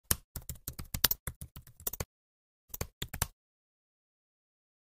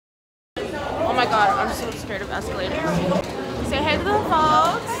god, I'm so scared of escalators. Say hey to the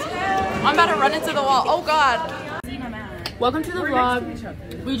folks. I'm about to run into the wall. Oh god. Welcome to the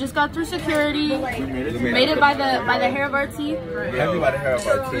vlog. We just got through security. Made it by the hair of our teeth. Heavy by the hair of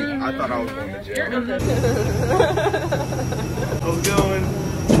our teeth. I thought I was going to jail. How's it going?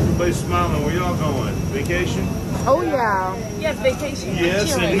 Everybody's smiling. Where y'all going? Vacation? Oh yeah. Yes, vacation.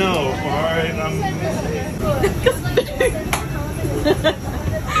 Yes and no. All right.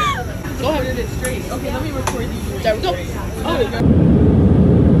 Go ahead. It straight. Okay, let me record you. There we go. Oh.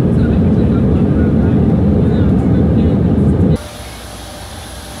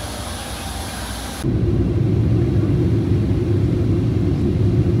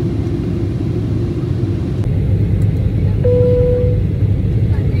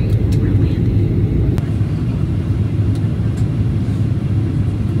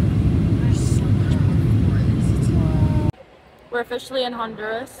 We're officially in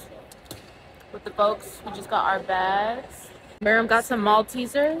Honduras with the folks. We just got our bags. Miriam got some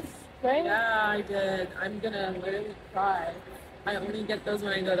Maltesers, right? Yeah, I did. I'm gonna literally cry. I only get those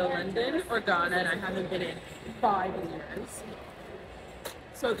when I go to London or Ghana, and I haven't been in 5 years.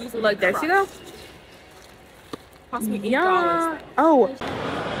 So these are Look, there she go. cost me $8. Yeah. Oh.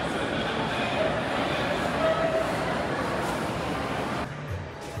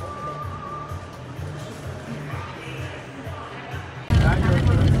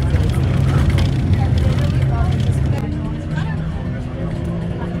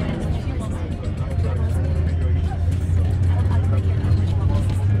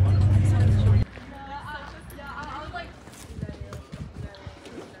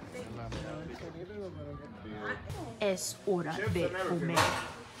 Es hora de comer.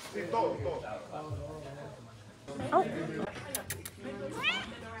 Oh.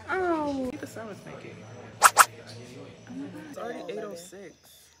 Oh. The sun was making. It's already 8:06.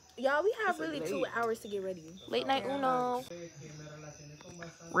 Y'all, we have really 2 hours to get ready. Late night uno.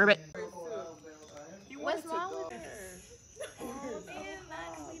 Ribbit. What's wrong with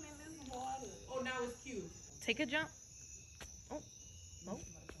Oh, now it's cute. Take a jump. Oh. Oh.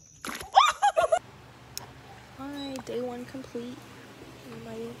 Hi, day 1 complete in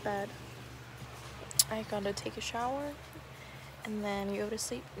my bed. I gotta take a shower and then go to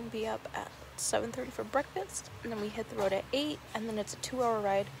sleep and be up at 7:30 for breakfast, and then we hit the road at 8, and then it's a 2-hour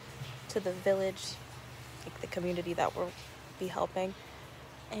ride to the village, like the community that we'll be helping,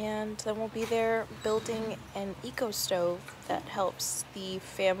 and then we'll be there building an eco stove that helps the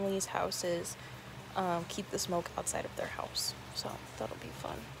families' houses keep the smoke outside of their house. So that'll be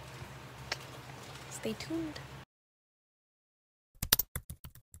fun. Stay tuned.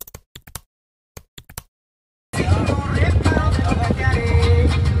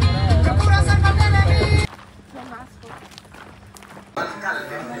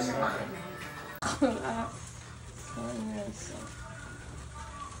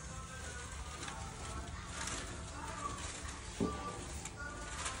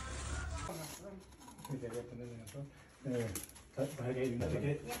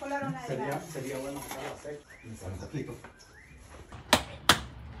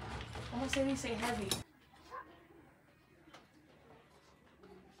 ¿Cómo se dice heavy?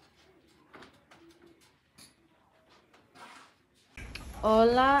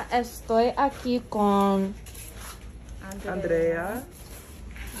 Hola, estoy aquí con Andrea,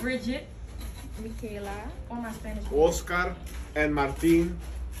 Bridget. Michaela. Oscar and Martin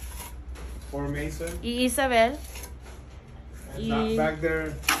or Mason. y Isabel. Y, Back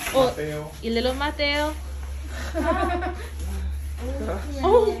there, oh, Mateo. y little Mateo.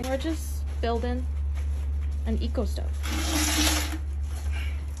 Oh, we're just building an eco stove.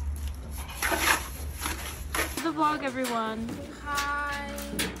 The vlog, everyone. Hi.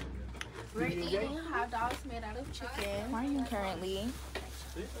 We're eating hot dogs made out of chicken. Why are you currently?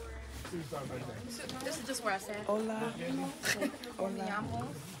 This is just where I said. hola. Hola.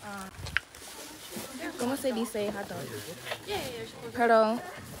 ¿Cómo se dice hot dog? Pero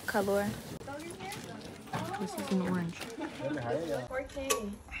color. This is an orange.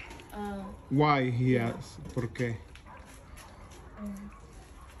 Why, he asks. ¿Por qué?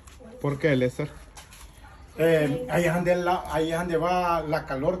 ¿Por qué, Lester? Ahí es donde va la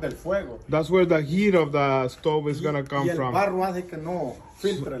calor del fuego. That's where the heat of the stove is gonna come Y el from. barro hace que no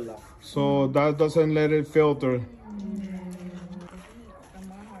filtre la. So that doesn't let it filter.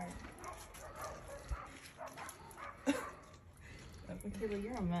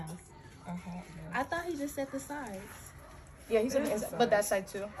 You're a mess. I thought he just said the sides. Yeah, he said inside, but that side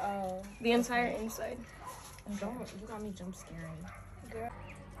too. Oh. The entire inside. You got me jump scaring. Girl.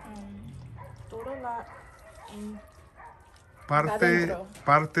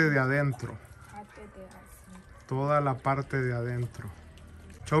 Parte de adentro. toda la parte de adentro.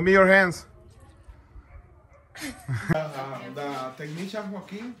 Show me your hands. The technician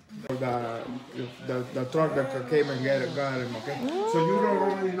Joaquin, the truck that came and got him, okay? So you don't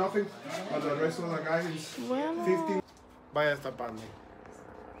know really nothing, but the rest of the guys is 15. Vaya destapando.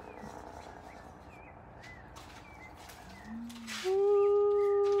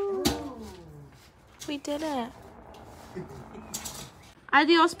 We did it.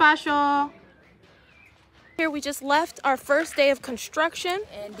 Adios, Pasho. Here we just left our first day of construction.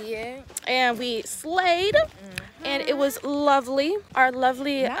 And we slayed. And it was lovely. Our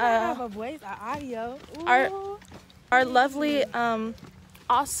lovely our lovely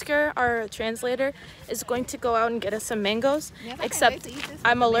Oscar, our translator, is going to go out and get us some mangoes. Except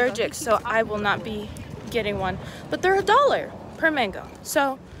I'm allergic, so I will not be getting one. But they're $1 per mango.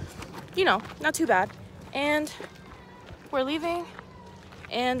 So, you know, not too bad. And we're leaving.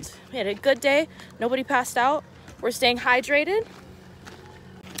 And we had a good day. Nobody passed out. We're staying hydrated.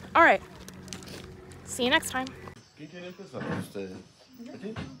 All right. See you next time.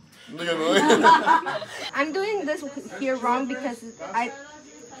 I'm doing this here wrong because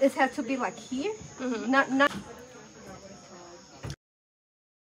this has to be like here. Not.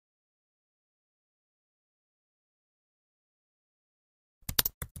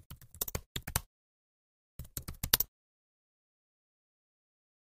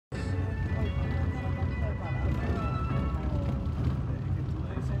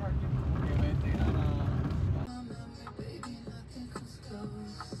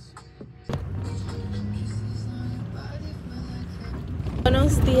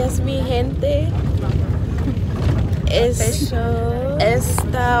 Buenos días, mi gente.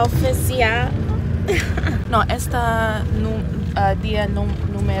 Esta oficial. No, esta día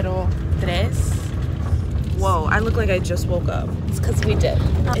número 3. Whoa, I look like I just woke up. It's because we did.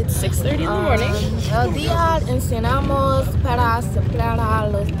 It's 6:30 in the morning. El día enseñamos para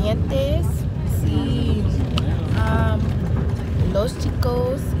cepillar los dientes. Sí. Los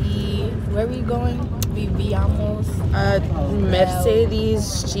chicos y where we going? Vivíamos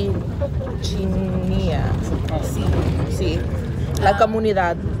Mercedes Chinia. Sí. La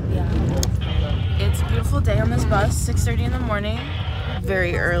comunidad. It's a beautiful day on this bus, 6:30 in the morning.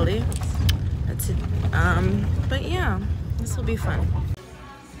 Very early. That's it. But yeah, this will be fun.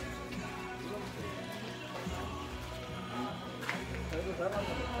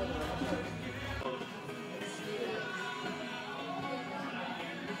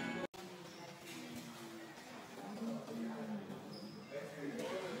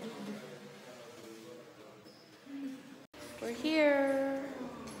 We're here.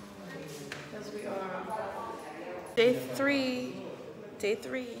 Because we are day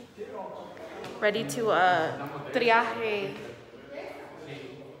three. Ready to triaje.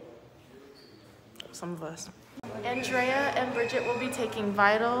 Some of us. Andrea and Bridget will be taking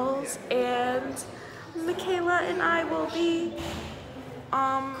vitals, and Michaela and I will be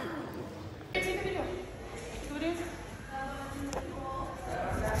take a video.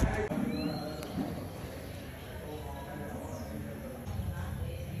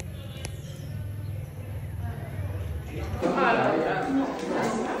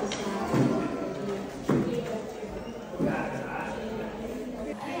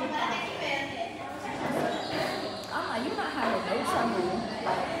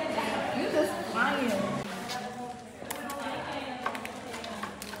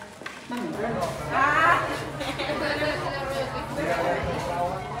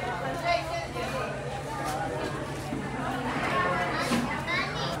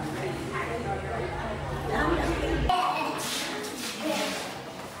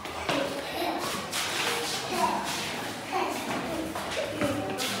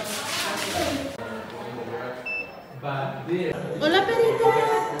 Hola, perito.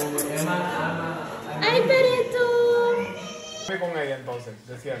 Ay, perito. Con ella entonces,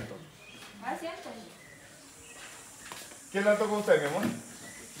 de cierto. ¿Quién la toca usted, mi amor?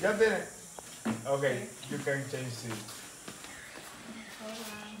 ¿Ya tiene? Okay, you can change seat.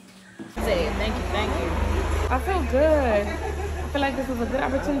 Thank you. I feel good. I feel like this is a good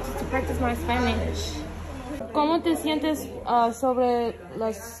opportunity to practice my Spanish. ¿Cómo te sientes sobre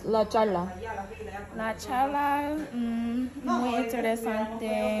la charla? La charla muy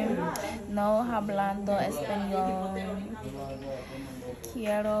interesante. No hablando español.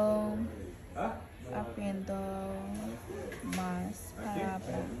 Quiero aprender más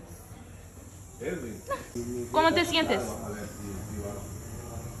palabras. ¿Cómo te sientes?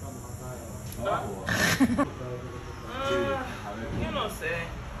 Yo no sé.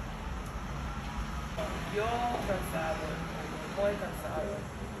 Yo cansado. Muy cansado.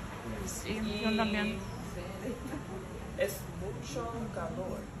 Sí, yo también. Es mucho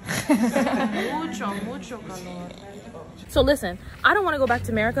calor. mucho calor. So listen, I don't want to go back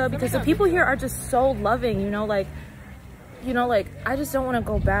to America because the people here are just so loving, you know, like I just don't want to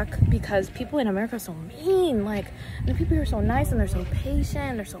go back because people in America are so mean. Like, the people here are so nice and they're so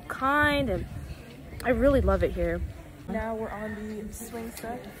patient, they're so kind, and I really love it here. Now we're on the swing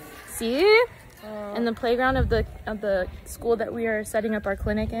set. See? In the playground of the school that we are setting up our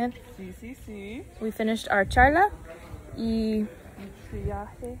clinic in. Sí. We finished our charla y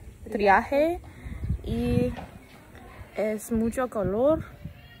triaje y es mucho calor,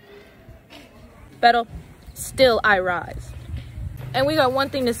 pero still I rise. And we got one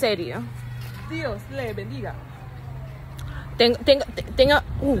thing to say to you. Dios le bendiga.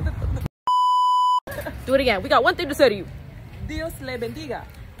 Do it again. We got one thing to say to you. Dios le bendiga.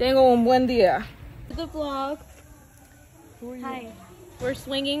 Tengo un buen día. The vlog. Hi. We're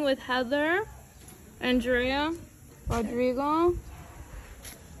swinging with Heather, Andrea, Rodrigo,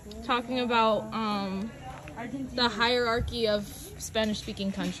 talking about the hierarchy of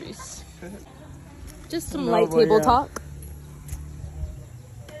Spanish-speaking countries. Just some light table talk.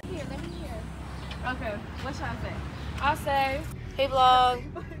 Here, let me hear. Okay, what should I say? I'll say, hey vlog,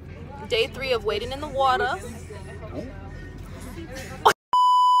 day 3 of waiting in the water.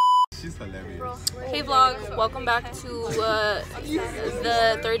 She's hilarious. Hey vlog, welcome back to the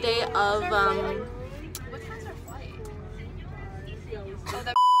 3rd day of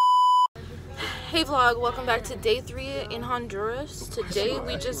Hey vlog, welcome back to day 3 in Honduras. Today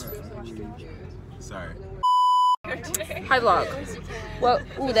we just Sorry. Hi vlog. Well,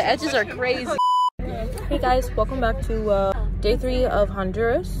 ooh, the edges are crazy. Hey guys, welcome back to day 3 of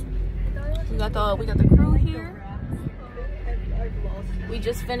Honduras. We got the crew here. We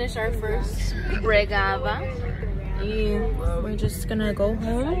just finished our first brigade. We're just gonna go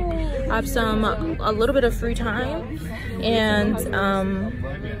home, have a little bit of free time, and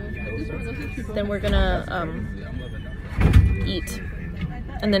then we're gonna eat,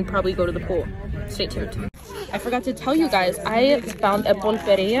 and then probably go to the pool. Stay tuned. I forgot to tell you guys, I found a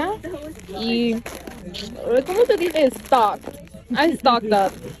pulperia y ¿cómo se dice? Stocked. I stocked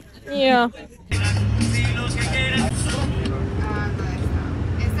up. Yeah.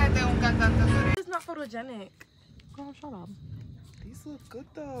 It's not photogenic. Girl, shut up. These look good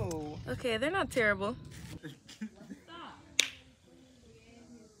though. Okay, they're not terrible.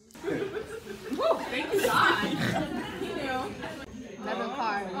 Woo, thank you God. You know. Another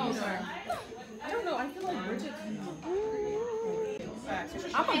car. Oh, sorry. I don't know. I feel like Bridget.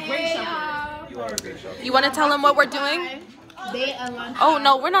 I'm a great shopper. You are a great shopper. You want to tell them what we're doing? Oh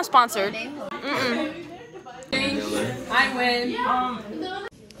no, we're not sponsored. I win.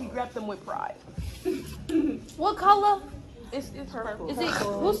 He grabbed them with pride. What color? It's purple. Is it?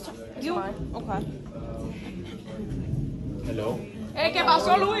 Who's you? Okay. Hello. Hey, ¿qué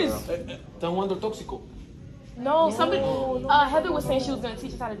pasó, Luis? ¿Están jugando tóxico? No, somebody. Heather was saying she was gonna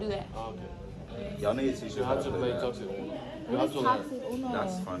teach us how to do that. Okay. Y'all need to teach You have to play toxic. You have to learn.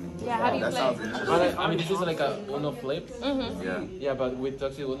 That's funny. Yeah, how do you That play? sounds interesting. But I mean, this is like a Uno flip. Yeah. Yeah, but with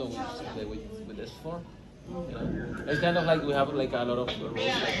toxic Uno, we just play with this form. You know, it's kind of like we have like a lot of rules.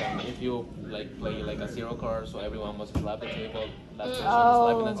 Like if you like play like a 0 card, so everyone must slap the table. That person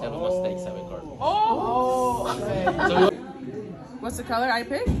slapping the table must take 7 cards. Oh, okay. So What's the color I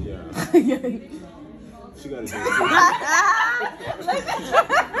picked? Yeah. She got it.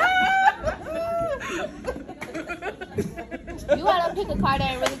 You gotta pick a card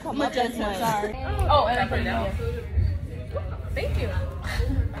that really come up this way. Sorry. Oh, and I put it down. Thank you.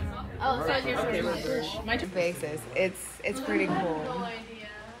 Oh, so it's your first. My basis. It's pretty cool.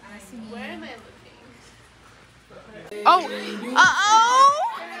 Where am I looking? Oh.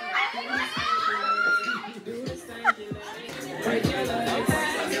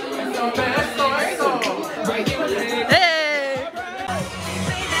 Hey.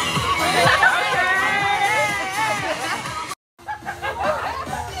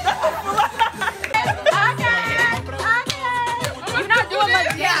 You're not doing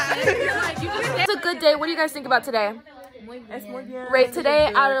much. Yeah. It's a good day. What do you guys think about today? Rate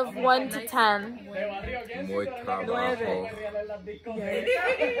today out of 1 to 10. Muy trabajo.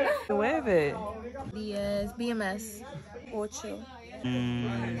 9. BMS 8.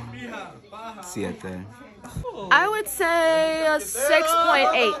 7. I would say a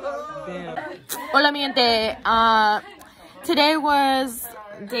 6.8. Hola, mi gente. Today was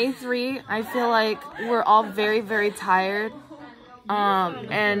day 3. I feel like we're all very, very tired.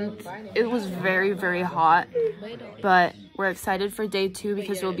 And it was very, very hot. But we're excited for day 2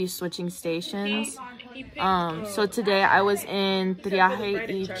 because we'll be switching stations. So today I was in triaje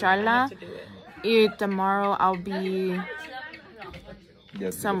y charla. Tomorrow I'll be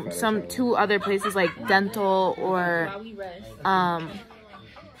some 2 other places like dental or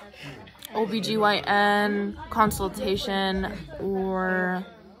OBGYN consultation, or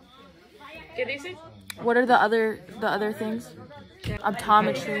what are the other things?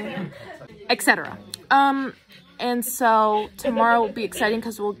 Optometry, etc. And so tomorrow will be exciting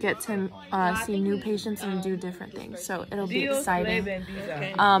because we'll get to see new patients and do different things. So it'll be exciting.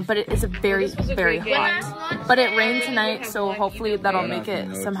 But it is very, very hot. But it rained tonight, so hopefully that'll make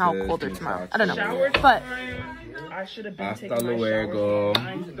it somehow colder tomorrow. I don't know. But Hasta luego.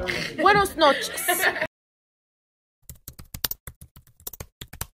 Buenos noches.